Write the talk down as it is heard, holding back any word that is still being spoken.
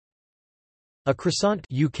A croissant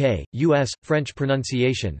UK, US, French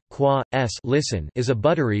pronunciation, croix, s listen, is a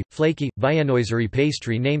buttery, flaky, viennoiserie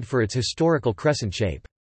pastry named for its historical crescent shape.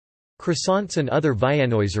 Croissants and other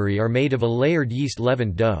viennoiserie are made of a layered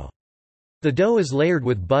yeast-leavened dough. The dough is layered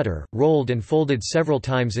with butter, rolled and folded several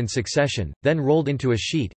times in succession, then rolled into a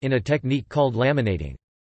sheet, in a technique called laminating.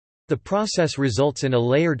 The process results in a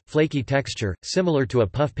layered, flaky texture, similar to a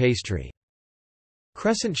puff pastry.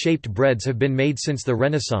 Crescent-shaped breads have been made since the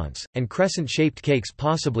Renaissance, and crescent-shaped cakes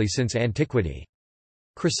possibly since antiquity.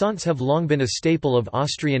 Croissants have long been a staple of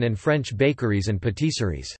Austrian and French bakeries and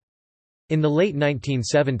patisseries. In the late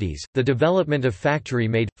 1970s, the development of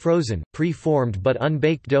factory-made, frozen, pre-formed but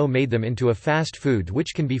unbaked dough made them into a fast food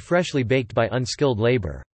which can be freshly baked by unskilled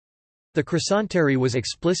labor. The croissanterie was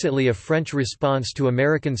explicitly a French response to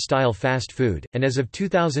American-style fast food, and as of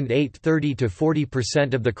 2008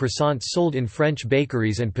 30–40% of the croissants sold in French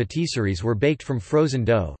bakeries and patisseries were baked from frozen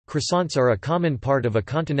dough. Croissants are a common part of a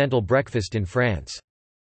continental breakfast in France.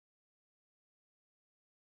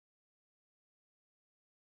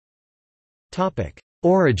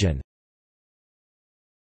 Origin.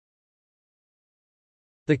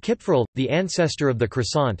 The Kipferl, the ancestor of the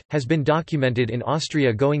croissant, has been documented in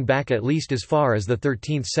Austria going back at least as far as the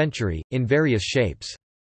 13th century, in various shapes.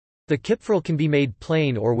 The Kipferl can be made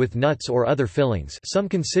plain or with nuts or other fillings. Some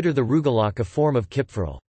consider the Rugelach a form of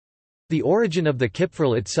Kipferl. The origin of the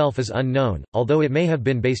Kipferl itself is unknown, although it may have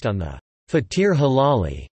been based on the fatir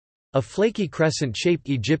halali, a flaky crescent-shaped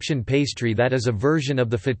Egyptian pastry that is a version of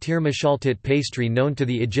the fatir mashaltit pastry known to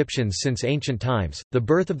the Egyptians since ancient times. The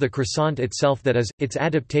birth of the croissant itself, that is, its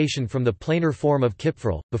adaptation from the plainer form of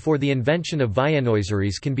Kipferl, before the invention of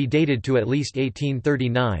viennoiseries, can be dated to at least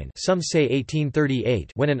 1839, some say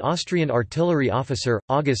 1838, when an Austrian artillery officer,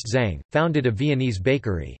 August Zang, founded a Viennese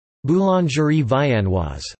bakery, Boulangerie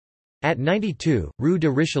Viennoise, at 92, Rue de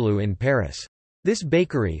Richelieu in Paris. This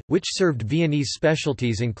bakery, which served Viennese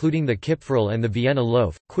specialties including the Kipferl and the Vienna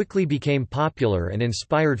loaf, quickly became popular and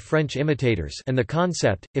inspired French imitators, and the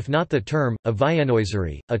concept, if not the term, of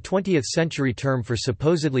viennoiserie, a 20th-century term for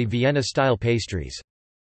supposedly Vienna-style pastries.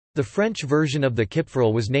 The French version of the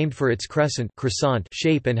Kipferl was named for its croissant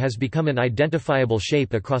shape and has become an identifiable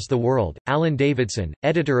shape across the world. Alan Davidson,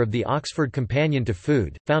 editor of the Oxford Companion to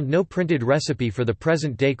Food, found no printed recipe for the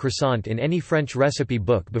present-day croissant in any French recipe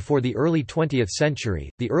book before the early 20th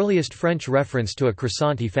century. The earliest French reference to a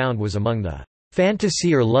croissant he found was among the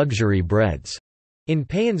fantasy or luxury breads in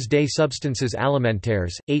Payen's Des Substances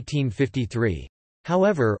Alimentaires, 1853.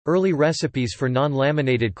 However, early recipes for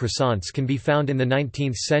non-laminated croissants can be found in the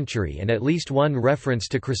 19th century, and at least one reference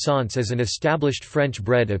to croissants as an established French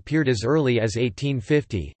bread appeared as early as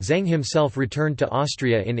 1850. Zang himself returned to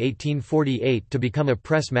Austria in 1848 to become a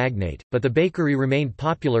press magnate, but the bakery remained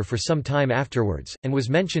popular for some time afterwards, and was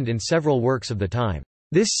mentioned in several works of the time.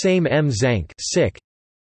 This same M. Zank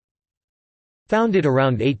founded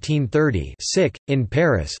around 1830 in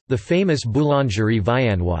Paris, the famous Boulangerie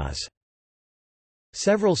Viennoise.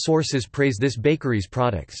 Several sources praise this bakery's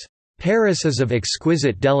products. Paris is of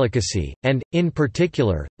exquisite delicacy, and, in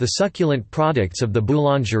particular, the succulent products of the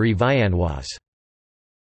Boulangerie Viennoise,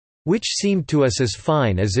 which seemed to us as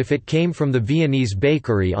fine as if it came from the Viennese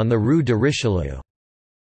bakery on the Rue de Richelieu.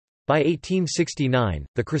 By 1869,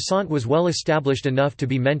 the croissant was well established enough to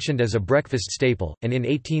be mentioned as a breakfast staple, and in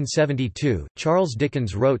 1872, Charles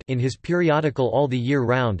Dickens wrote in his periodical All the Year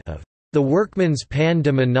Round of the workman's pain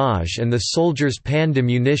de ménage and the soldier's pain de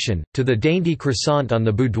munition, to the dainty croissant on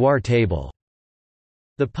the boudoir table.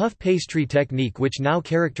 The puff pastry technique which now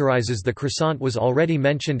characterizes the croissant was already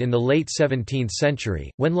mentioned in the late 17th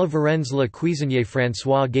century, when La Varenne's Le Cuisinier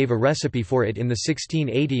François gave a recipe for it in the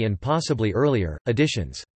 1680 and possibly earlier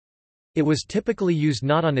editions. It was typically used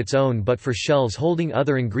not on its own but for shells holding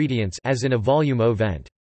other ingredients, as in a volume au vent.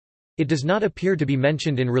 It does not appear to be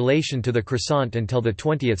mentioned in relation to the croissant until the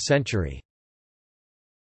 20th century.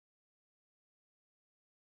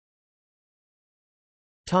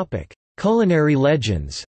 Culinary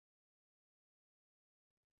legends.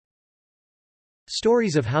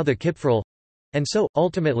 Stories of how the Kipferl—and so,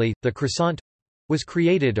 ultimately, the croissant—was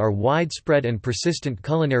created are widespread and persistent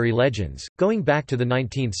culinary legends, going back to the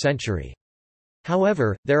 19th century.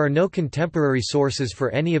 However, there are no contemporary sources for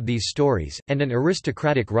any of these stories, and an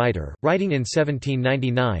aristocratic writer, writing in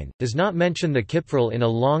 1799, does not mention the Kipferl in a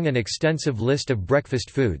long and extensive list of breakfast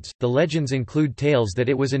foods. The legends include tales that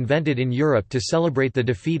it was invented in Europe to celebrate the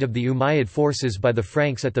defeat of the Umayyad forces by the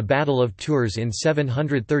Franks at the Battle of Tours in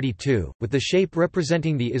 732, with the shape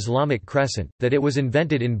representing the Islamic crescent, that it was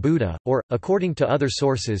invented in Buda, or, according to other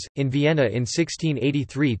sources, in Vienna in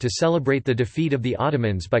 1683 to celebrate the defeat of the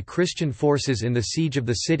Ottomans by Christian forces in in the siege of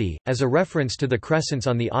the city, as a reference to the crescents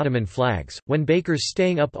on the Ottoman flags, when bakers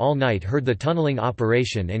staying up all night heard the tunneling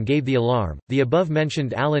operation and gave the alarm. The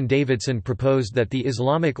above-mentioned Alan Davidson proposed that the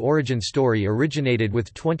Islamic origin story originated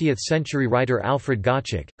with 20th-century writer Alfred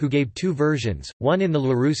Gottschalk, who gave two versions, one in the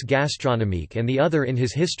Larousse Gastronomique and the other in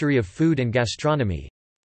his History of Food and Gastronomy.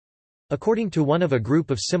 According to one of a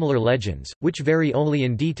group of similar legends, which vary only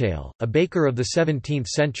in detail, a baker of the 17th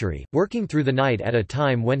century, working through the night at a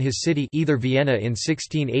time when his city, either Vienna in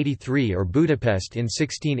 1683 or Budapest in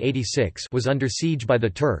 1686, was under siege by the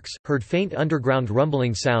Turks, heard faint underground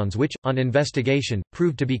rumbling sounds which, on investigation,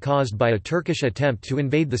 proved to be caused by a Turkish attempt to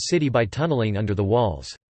invade the city by tunneling under the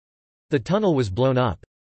walls. The tunnel was blown up.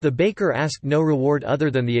 The baker asked no reward other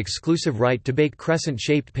than the exclusive right to bake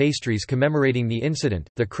crescent-shaped pastries commemorating the incident,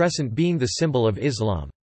 the crescent being the symbol of Islam.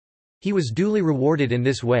 He was duly rewarded in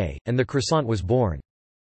this way, and the croissant was born.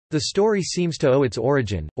 The story seems to owe its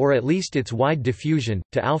origin, or at least its wide diffusion,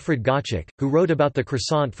 to Alfred Gottschalk, who wrote about the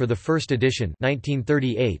croissant for the first edition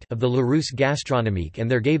 1938 of the Larousse Gastronomique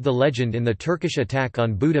and there gave the legend in the Turkish attack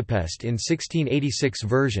on Budapest in 1686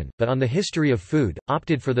 version, but on the History of Food,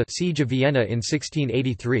 opted for the Siege of Vienna in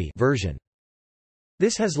 1683 version.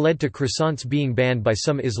 This has led to croissants being banned by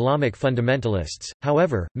some Islamic fundamentalists,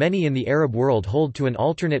 however, many in the Arab world hold to an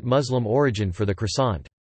alternate Muslim origin for the croissant.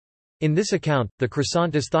 In this account, the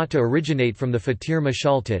croissant is thought to originate from the fatir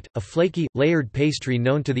mashaltat, a flaky, layered pastry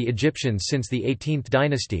known to the Egyptians since the 18th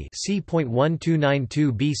dynasty c.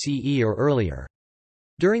 1292 BCE or earlier.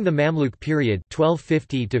 During the Mamluk period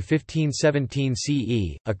 1250 to 1517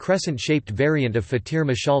 CE, a crescent-shaped variant of fatir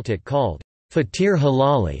mashaltat called fatir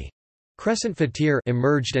halali crescent fatir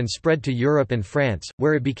emerged and spread to Europe and France,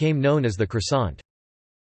 where it became known as the croissant.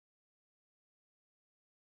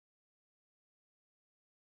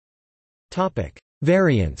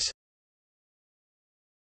 Variants.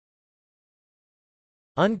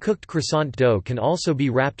 Uncooked croissant dough can also be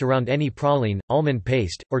wrapped around any praline, almond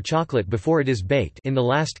paste, or chocolate before it is baked. In the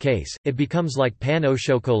last case, it becomes like pain au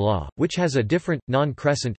chocolat, which has a different,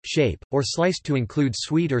 non-crescent, shape, or sliced to include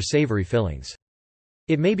sweet or savory fillings.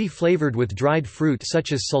 It may be flavored with dried fruit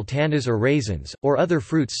such as sultanas or raisins, or other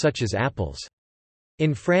fruits such as apples.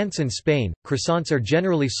 In France and Spain, croissants are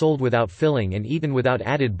generally sold without filling and eaten without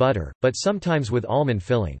added butter, but sometimes with almond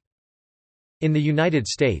filling. In the United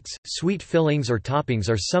States, sweet fillings or toppings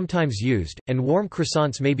are sometimes used, and warm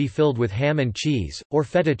croissants may be filled with ham and cheese, or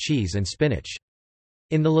feta cheese and spinach.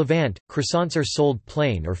 In the Levant, croissants are sold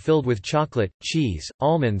plain or filled with chocolate, cheese,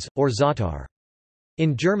 almonds, or za'atar.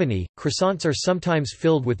 In Germany, croissants are sometimes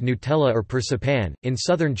filled with Nutella or persipan. In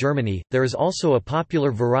southern Germany, there is also a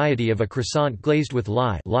popular variety of a croissant glazed with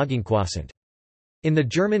lye, Laugencroissant. In the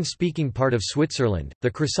German-speaking part of Switzerland, the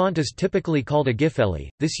croissant is typically called a Gifeli.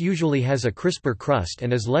 This usually has a crisper crust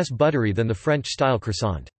and is less buttery than the French-style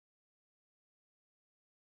croissant.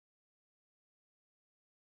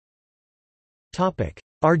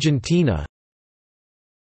 Argentina.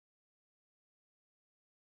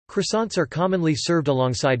 Croissants are commonly served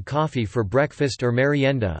alongside coffee for breakfast or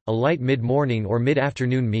merienda, a light mid-morning or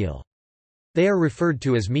mid-afternoon meal. They are referred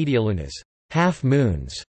to as medialunas, half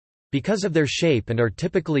moons, because of their shape and are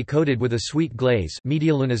typically coated with a sweet glaze,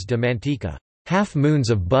 medialunas de manteca, half moons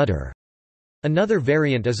of butter. Another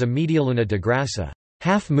variant is a medialuna de grassa,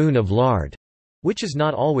 half moon of lard, which is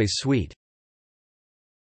not always sweet.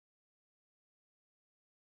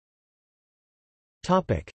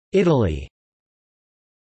 Italy.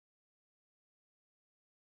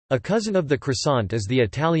 A cousin of the croissant is the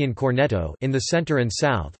Italian cornetto in the center and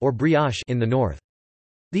south, or brioche in the north.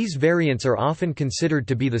 These variants are often considered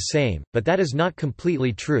to be the same, but that is not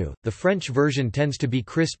completely true. The French version tends to be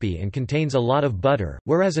crispy and contains a lot of butter,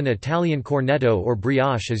 whereas an Italian cornetto or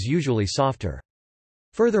brioche is usually softer.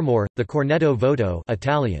 Furthermore, the cornetto vuoto,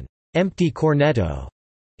 Italian empty cornetto,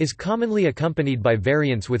 is commonly accompanied by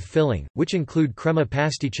variants with filling, which include crema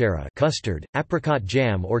pasticcera, custard, apricot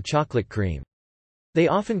jam or chocolate cream. They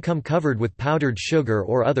often come covered with powdered sugar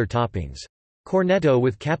or other toppings. Cornetto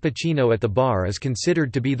with cappuccino at the bar is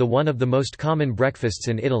considered to be one of the most common breakfasts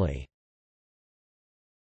in Italy.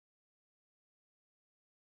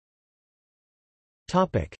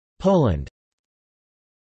 Poland.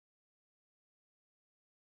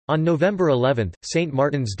 On November 11, St.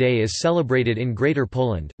 Martin's Day is celebrated in Greater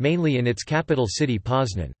Poland, mainly in its capital city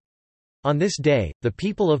Poznan. On this day, the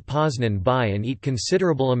people of Poznan buy and eat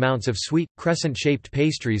considerable amounts of sweet, crescent-shaped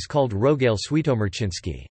pastries called rogale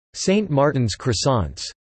świętomarcińskie, St. Martin's croissants.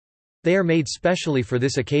 They are made specially for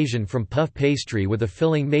this occasion from puff pastry with a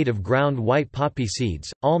filling made of ground white poppy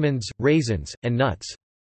seeds, almonds, raisins, and nuts.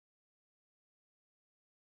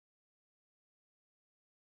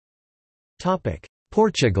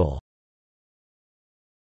 Portugal.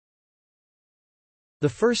 The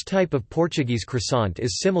first type of Portuguese croissant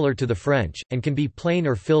is similar to the French, and can be plain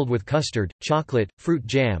or filled with custard, chocolate, fruit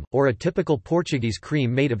jam, or a typical Portuguese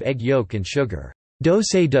cream made of egg yolk and sugar.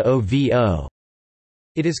 Doce de ovo.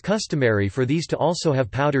 It is customary for these to also have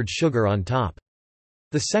powdered sugar on top.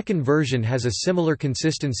 The second version has a similar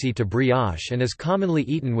consistency to brioche and is commonly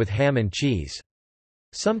eaten with ham and cheese.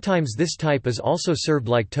 Sometimes this type is also served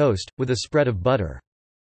like toast, with a spread of butter.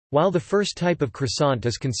 While the first type of croissant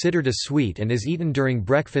is considered a sweet and is eaten during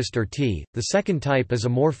breakfast or tea, the second type is a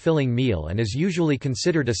more filling meal and is usually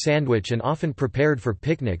considered a sandwich and often prepared for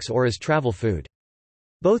picnics or as travel food.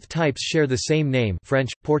 Both types share the same name,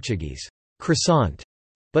 French, Portuguese, croissant,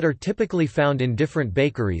 but are typically found in different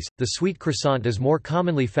bakeries. The sweet croissant is more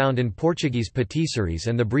commonly found in Portuguese patisseries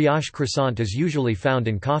and the brioche croissant is usually found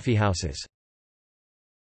in coffeehouses.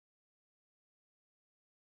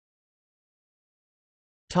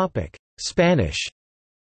 Spanish.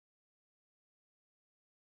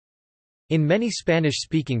 In many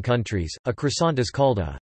Spanish-speaking countries, a croissant is called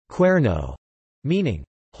a cuerno, meaning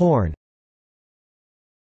horn.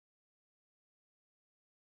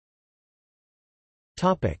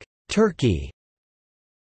 Turkey.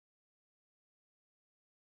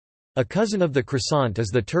 A cousin of the croissant is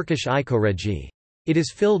the Turkish ikoreci. It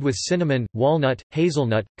is filled with cinnamon, walnut,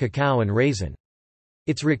 hazelnut, cacao and raisin.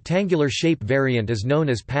 Its rectangular shape variant is known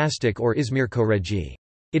as pastik or İzmir koreci.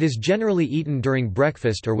 It is generally eaten during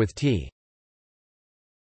breakfast or with tea.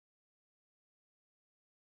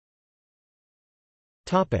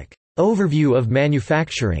 Overview of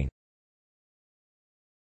manufacturing.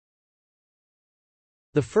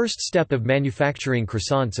 The first step of manufacturing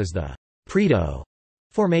croissants is the Predough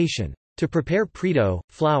formation. To prepare Predough,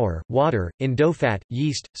 flour, water, in-dough fat,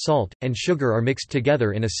 yeast, salt, and sugar are mixed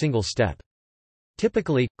together in a single step.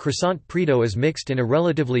 Typically, croissant Predough is mixed in a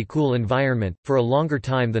relatively cool environment, for a longer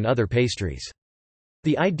time than other pastries.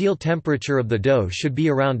 The ideal temperature of the dough should be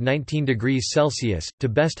around 19 degrees Celsius, to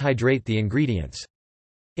best hydrate the ingredients.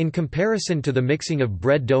 In comparison to the mixing of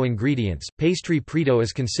bread dough ingredients, pastry Predough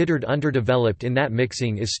is considered underdeveloped in that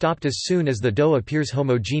mixing is stopped as soon as the dough appears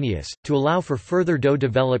homogeneous. To allow for further dough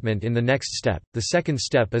development in the next step, the second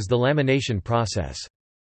step is the lamination process.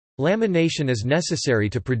 Lamination is necessary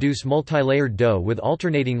to produce multi-layered dough with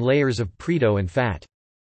alternating layers of Predough and fat.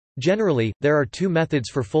 Generally, there are two methods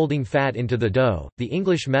for folding fat into the dough, the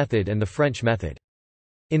English method and the French method.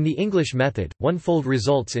 In the English method, one fold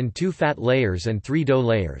results in 2 fat layers and 3 dough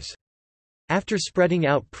layers. After spreading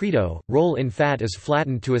out Predough, roll-in fat is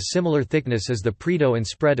flattened to a similar thickness as the Predough and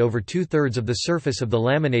spread over 2/3 of the surface of the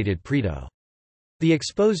laminated Predough. The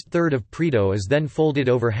exposed third of Predough is then folded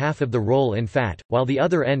over half of the roll-in fat, while the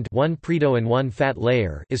other end, 1 Predough and 1 fat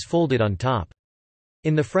layer, is folded on top.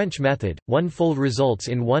 In the French method, one fold results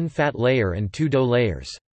in 1 fat layer and 2 dough layers.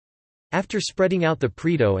 After spreading out the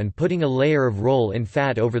Predough and putting a layer of roll-in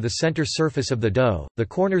fat over the center surface of the dough, the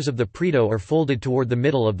corners of the Predough are folded toward the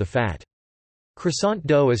middle of the fat. Croissant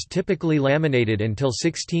dough is typically laminated until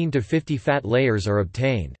 16 to 50 fat layers are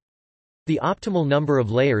obtained. The optimal number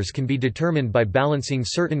of layers can be determined by balancing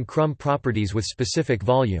certain crumb properties with specific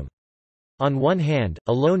volume. On one hand,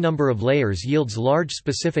 a low number of layers yields large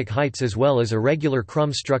specific heights as well as irregular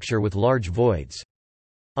crumb structure with large voids.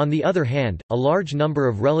 On the other hand, a large number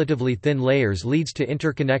of relatively thin layers leads to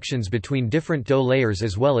interconnections between different dough layers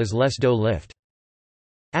as well as less dough lift.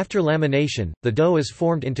 After lamination, the dough is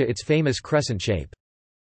formed into its famous crescent shape.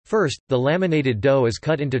 First, the laminated dough is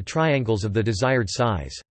cut into triangles of the desired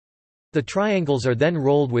size. The triangles are then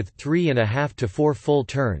rolled with 3½ to 4 full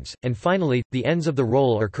turns, and finally, the ends of the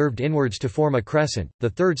roll are curved inwards to form a crescent. The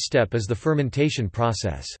third step is the fermentation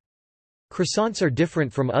process. Croissants are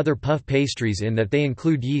different from other puff pastries in that they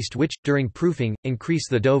include yeast which, during proofing, increase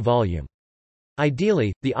the dough volume.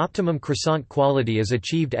 Ideally, the optimum croissant quality is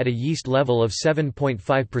achieved at a yeast level of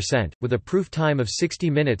 7.5%, with a proof time of 60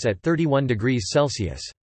 minutes at 31 degrees Celsius.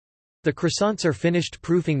 The croissants are finished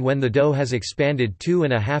proofing when the dough has expanded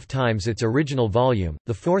 2½ times its original volume.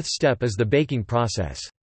 The fourth step is the baking process.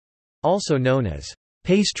 Also known as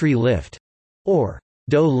pastry lift or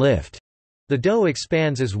dough lift. The dough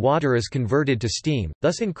expands as water is converted to steam,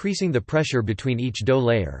 thus increasing the pressure between each dough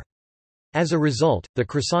layer. As a result, the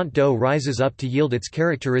croissant dough rises up to yield its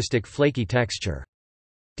characteristic flaky texture.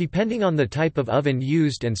 Depending on the type of oven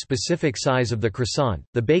used and specific size of the croissant,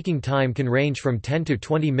 the baking time can range from 10 to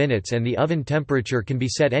 20 minutes and the oven temperature can be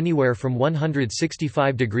set anywhere from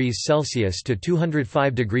 165 degrees Celsius to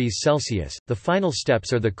 205 degrees Celsius. The final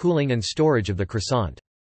steps are the cooling and storage of the croissant.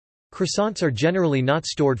 Croissants are generally not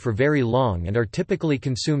stored for very long and are typically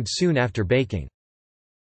consumed soon after baking.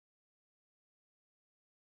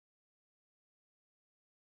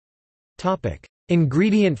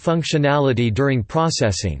 Ingredient functionality during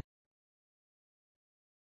processing.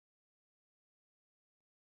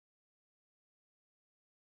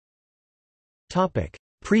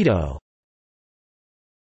 Predough.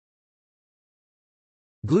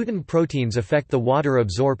 Gluten proteins affect the water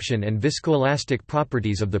absorption and viscoelastic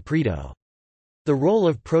properties of the predough. The role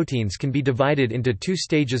of proteins can be divided into two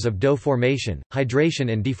stages of dough formation,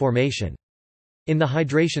 hydration and deformation. In the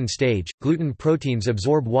hydration stage, gluten proteins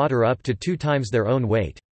absorb water up to 2 times their own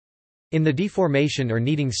weight. In the deformation or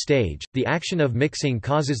kneading stage, the action of mixing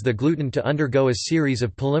causes the gluten to undergo a series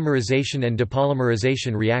of polymerization and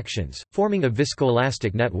depolymerization reactions, forming a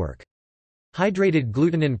viscoelastic network. Hydrated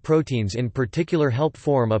glutenin proteins in particular help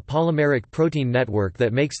form a polymeric protein network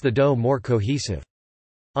that makes the dough more cohesive.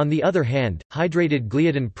 On the other hand, hydrated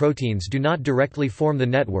gliadin proteins do not directly form the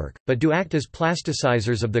network, but do act as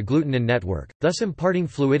plasticizers of the glutenin network, thus imparting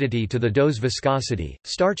fluidity to the dough's viscosity.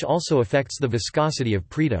 Starch also affects the viscosity of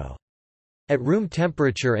predough. At room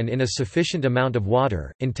temperature and in a sufficient amount of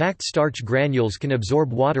water, intact starch granules can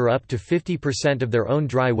absorb water up to 50% of their own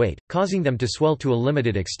dry weight, causing them to swell to a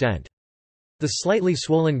limited extent. The slightly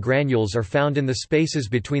swollen granules are found in the spaces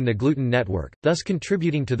between the gluten network, thus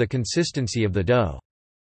contributing to the consistency of the dough.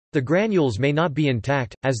 The granules may not be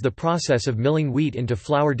intact, as the process of milling wheat into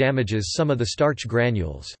flour damages some of the starch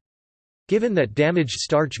granules. Given that damaged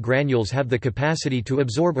starch granules have the capacity to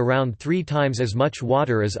absorb around 3 times as much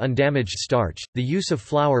water as undamaged starch, the use of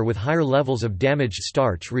flour with higher levels of damaged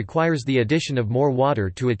starch requires the addition of more water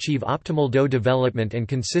to achieve optimal dough development and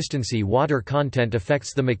consistency. Water content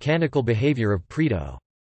affects the mechanical behavior of predough.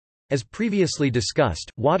 As previously discussed,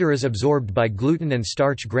 water is absorbed by gluten and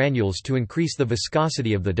starch granules to increase the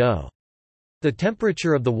viscosity of the dough. The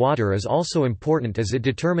temperature of the water is also important as it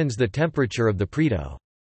determines the temperature of the predough.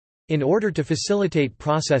 In order to facilitate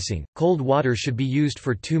processing, cold water should be used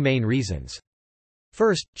for 2 main reasons.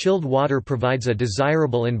 First, chilled water provides a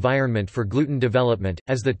desirable environment for gluten development,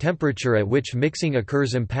 as the temperature at which mixing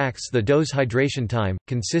occurs impacts the dough's hydration time,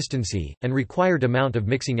 consistency, and required amount of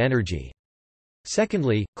mixing energy.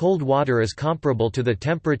 Secondly, cold water is comparable to the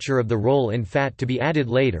temperature of the roll-in fat to be added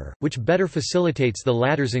later, which better facilitates the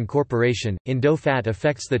latter's incorporation. In dough, fat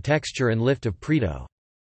affects the texture and lift of predough.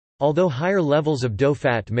 Although higher levels of dough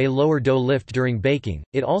fat may lower dough lift during baking,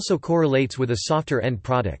 it also correlates with a softer end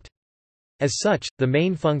product. As such, the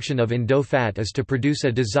main function of in-dough fat is to produce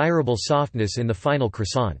a desirable softness in the final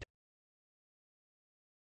croissant.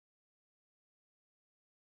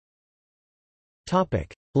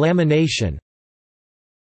 Lamination.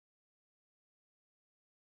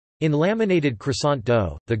 In laminated croissant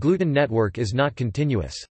dough, the gluten network is not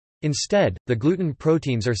continuous. Instead, the gluten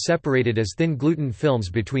proteins are separated as thin gluten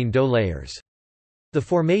films between dough layers. The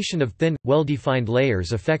formation of thin, well-defined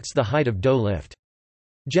layers affects the height of dough lift.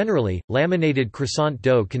 Generally, laminated croissant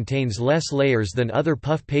dough contains less layers than other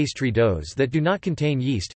puff pastry doughs that do not contain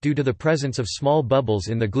yeast, due to the presence of small bubbles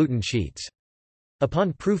in the gluten sheets.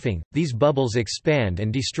 Upon proofing, these bubbles expand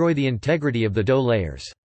and destroy the integrity of the dough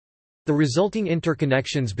layers. The resulting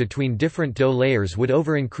interconnections between different dough layers would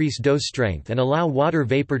over-increase dough strength and allow water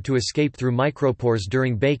vapor to escape through micropores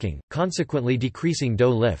during baking, consequently decreasing dough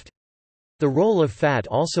lift. The role of fat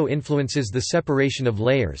also influences the separation of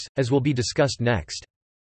layers, as will be discussed next.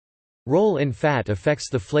 Roll-in fat affects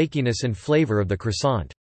the flakiness and flavor of the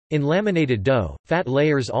croissant. In laminated dough, fat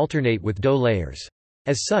layers alternate with dough layers.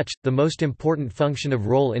 As such, the most important function of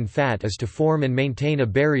roll-in fat is to form and maintain a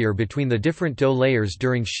barrier between the different dough layers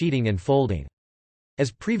during sheeting and folding.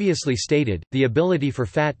 As previously stated, the ability for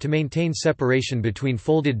fat to maintain separation between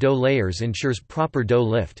folded dough layers ensures proper dough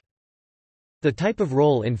lift. The type of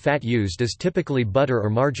roll-in fat used is typically butter or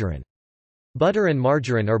margarine. Butter and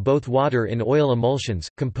margarine are both water in oil emulsions,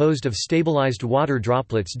 composed of stabilized water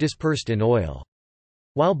droplets dispersed in oil.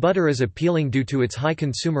 While butter is appealing due to its high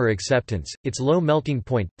consumer acceptance, its low melting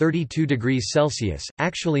point, 32 degrees Celsius,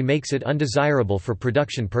 actually makes it undesirable for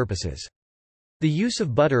production purposes. The use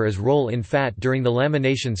of butter as roll-in fat during the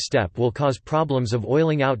lamination step will cause problems of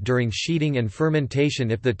oiling out during sheeting and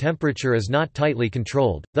fermentation if the temperature is not tightly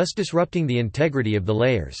controlled, thus disrupting the integrity of the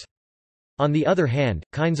layers. On the other hand,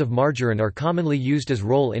 kinds of margarine are commonly used as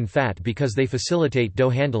roll-in fat because they facilitate dough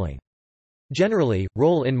handling. Generally,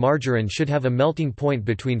 roll-in margarine should have a melting point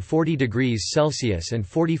between 40 degrees Celsius and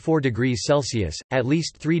 44 degrees Celsius, at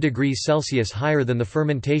least 3 degrees Celsius higher than the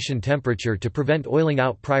fermentation temperature to prevent oiling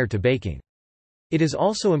out prior to baking. It is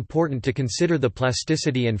also important to consider the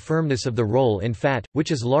plasticity and firmness of the roll-in fat,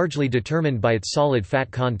 which is largely determined by its solid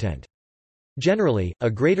fat content. Generally,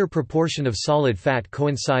 a greater proportion of solid fat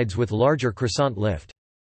coincides with larger croissant lift.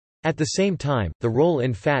 At the same time, the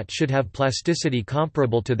roll-in fat should have plasticity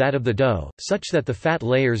comparable to that of the dough, such that the fat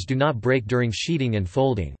layers do not break during sheeting and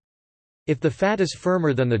folding. If the fat is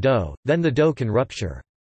firmer than the dough, then the dough can rupture.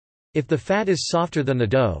 If the fat is softer than the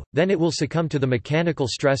dough, then it will succumb to the mechanical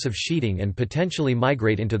stress of sheeting and potentially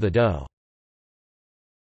migrate into the dough.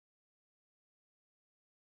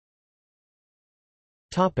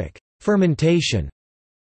 Fermentation.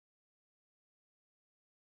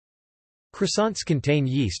 Croissants contain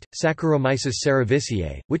yeast, Saccharomyces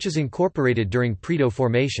cerevisiae, which is incorporated during Predough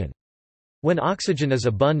formation. When oxygen is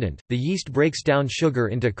abundant, the yeast breaks down sugar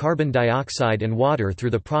into carbon dioxide and water through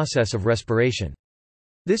the process of respiration.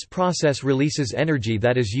 This process releases energy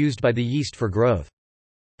that is used by the yeast for growth.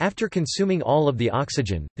 After consuming all of the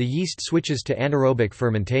oxygen, the yeast switches to anaerobic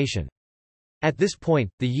fermentation. At this point,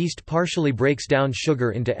 the yeast partially breaks down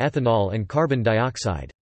sugar into ethanol and carbon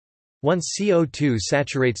dioxide. Once CO2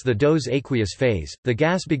 saturates the dough's aqueous phase, the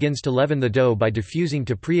gas begins to leaven the dough by diffusing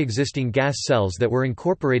to pre-existing gas cells that were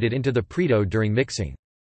incorporated into the predough during mixing.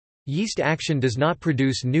 Yeast action does not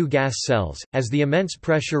produce new gas cells, as the immense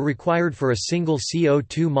pressure required for a single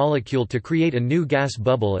CO2 molecule to create a new gas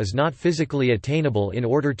bubble is not physically attainable. In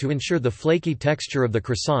order to ensure the flaky texture of the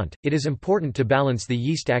croissant, it is important to balance the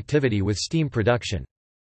yeast activity with steam production.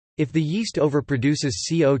 If the yeast overproduces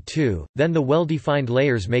CO2, then the well-defined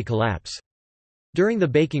layers may collapse. During the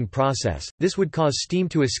baking process, this would cause steam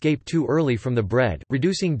to escape too early from the bread,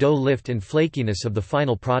 reducing dough lift and flakiness of the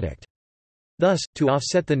final product. Thus, to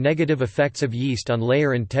offset the negative effects of yeast on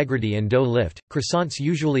layer integrity and dough lift, croissants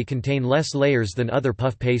usually contain less layers than other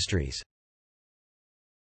puff pastries.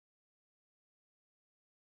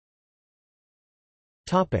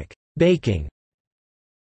 Baking.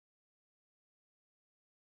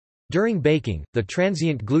 During baking, the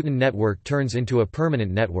transient gluten network turns into a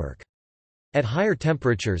permanent network. At higher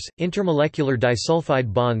temperatures, intermolecular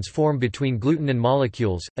disulfide bonds form between glutenin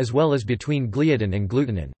molecules, as well as between gliadin and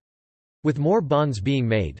glutenin. With more bonds being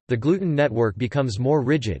made, the gluten network becomes more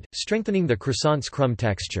rigid, strengthening the croissant's crumb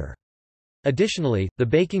texture. Additionally, the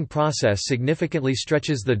baking process significantly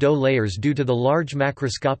stretches the dough layers due to the large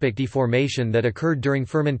macroscopic deformation that occurred during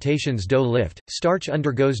fermentation's dough lift. Starch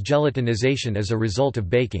undergoes gelatinization as a result of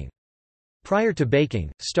baking. Prior to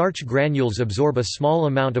baking, starch granules absorb a small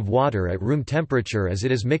amount of water at room temperature as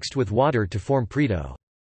it is mixed with water to form predough.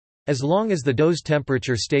 As long as the dough's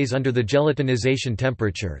temperature stays under the gelatinization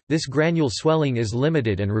temperature, this granule swelling is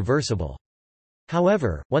limited and reversible.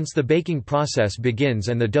 However, once the baking process begins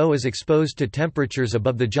and the dough is exposed to temperatures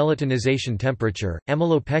above the gelatinization temperature,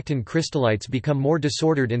 amylopectin crystallites become more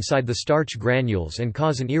disordered inside the starch granules and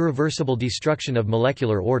cause an irreversible destruction of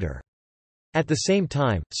molecular order. At the same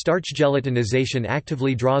time, starch gelatinization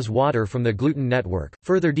actively draws water from the gluten network,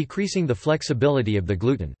 further decreasing the flexibility of the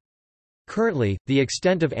gluten. Currently, the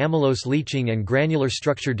extent of amylose leaching and granular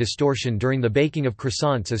structure distortion during the baking of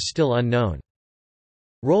croissants is still unknown.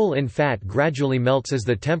 Roll-in fat gradually melts as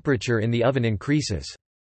the temperature in the oven increases.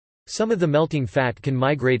 Some of the melting fat can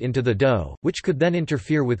migrate into the dough, which could then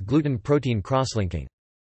interfere with gluten-protein crosslinking.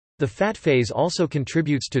 The fat phase also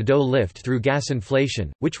contributes to dough lift through gas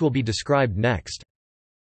inflation, which will be described next.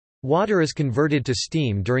 Water is converted to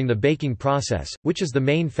steam during the baking process, which is the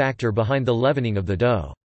main factor behind the leavening of the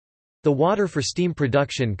dough. The water for steam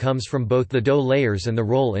production comes from both the dough layers and the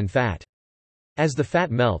roll-in fat. As the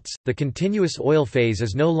fat melts, the continuous oil phase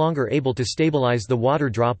is no longer able to stabilize the water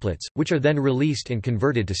droplets, which are then released and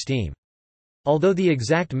converted to steam. Although the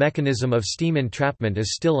exact mechanism of steam entrapment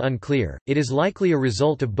is still unclear, it is likely a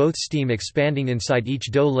result of both steam expanding inside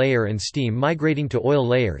each dough layer and steam migrating to oil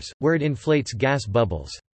layers, where it inflates gas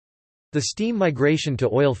bubbles. The steam migration to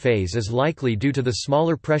oil phase is likely due to the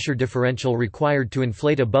smaller pressure differential required to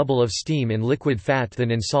inflate a bubble of steam in liquid fat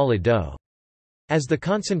than in solid dough. As the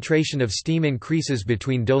concentration of steam increases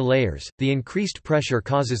between dough layers, the increased pressure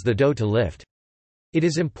causes the dough to lift. It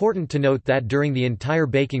is important to note that during the entire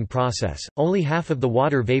baking process, only half of the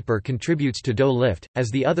water vapor contributes to dough lift, as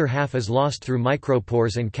the other half is lost through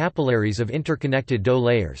micropores and capillaries of interconnected dough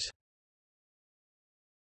layers.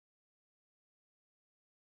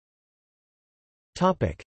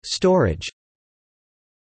 Storage.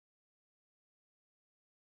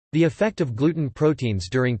 The effect of gluten proteins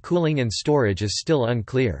during cooling and storage is still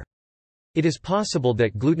unclear. It is possible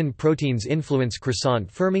that gluten proteins influence croissant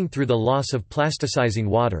firming through the loss of plasticizing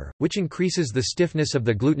water, which increases the stiffness of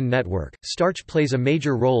the gluten network. Starch plays a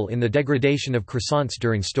major role in the degradation of croissants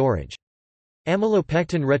during storage.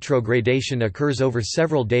 Amylopectin retrogradation occurs over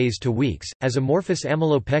several days to weeks, as amorphous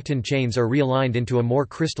amylopectin chains are realigned into a more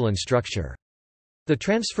crystalline structure. The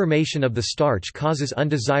transformation of the starch causes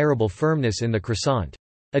undesirable firmness in the croissant.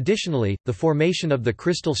 Additionally, the formation of the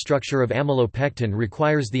crystal structure of amylopectin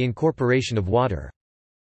requires the incorporation of water.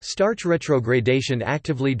 Starch retrogradation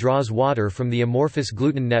actively draws water from the amorphous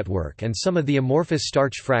gluten network and some of the amorphous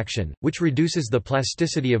starch fraction, which reduces the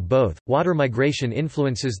plasticity of both. Water migration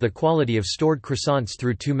influences the quality of stored croissants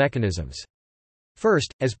through two mechanisms.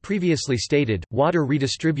 First, as previously stated, water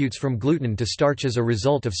redistributes from gluten to starch as a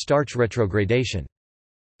result of starch retrogradation.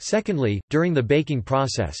 Secondly, during the baking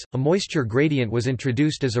process, a moisture gradient was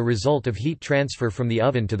introduced as a result of heat transfer from the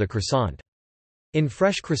oven to the croissant. In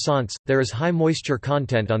fresh croissants, there is high moisture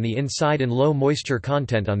content on the inside and low moisture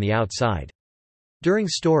content on the outside. During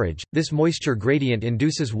storage, this moisture gradient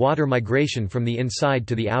induces water migration from the inside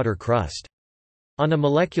to the outer crust. On a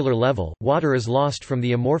molecular level, water is lost from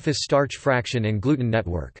the amorphous starch fraction and gluten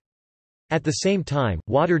network. At the same time,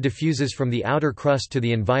 water diffuses from the outer crust to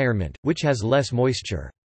the environment, which has less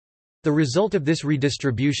moisture. The result of this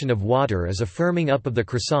redistribution of water is a firming up of the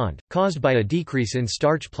croissant, caused by a decrease in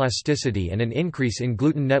starch plasticity and an increase in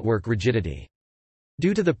gluten network rigidity.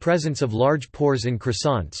 Due to the presence of large pores in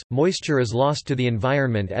croissants, moisture is lost to the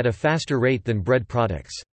environment at a faster rate than bread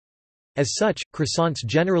products. As such, croissants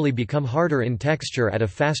generally become harder in texture at a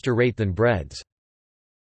faster rate than breads.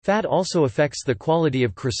 Fat also affects the quality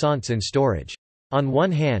of croissants in storage. On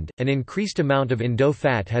one hand, an increased amount of in-dough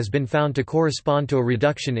fat has been found to correspond to a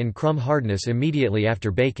reduction in crumb hardness immediately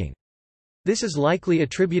after baking. This is likely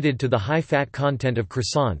attributed to the high fat content of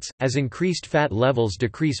croissants, as increased fat levels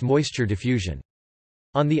decrease moisture diffusion.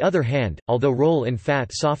 On the other hand, although roll in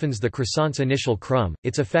fat softens the croissant's initial crumb,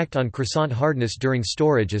 its effect on croissant hardness during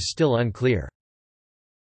storage is still unclear.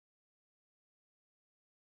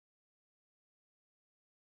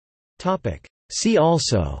 See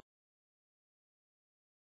also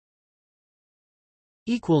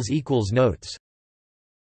Notes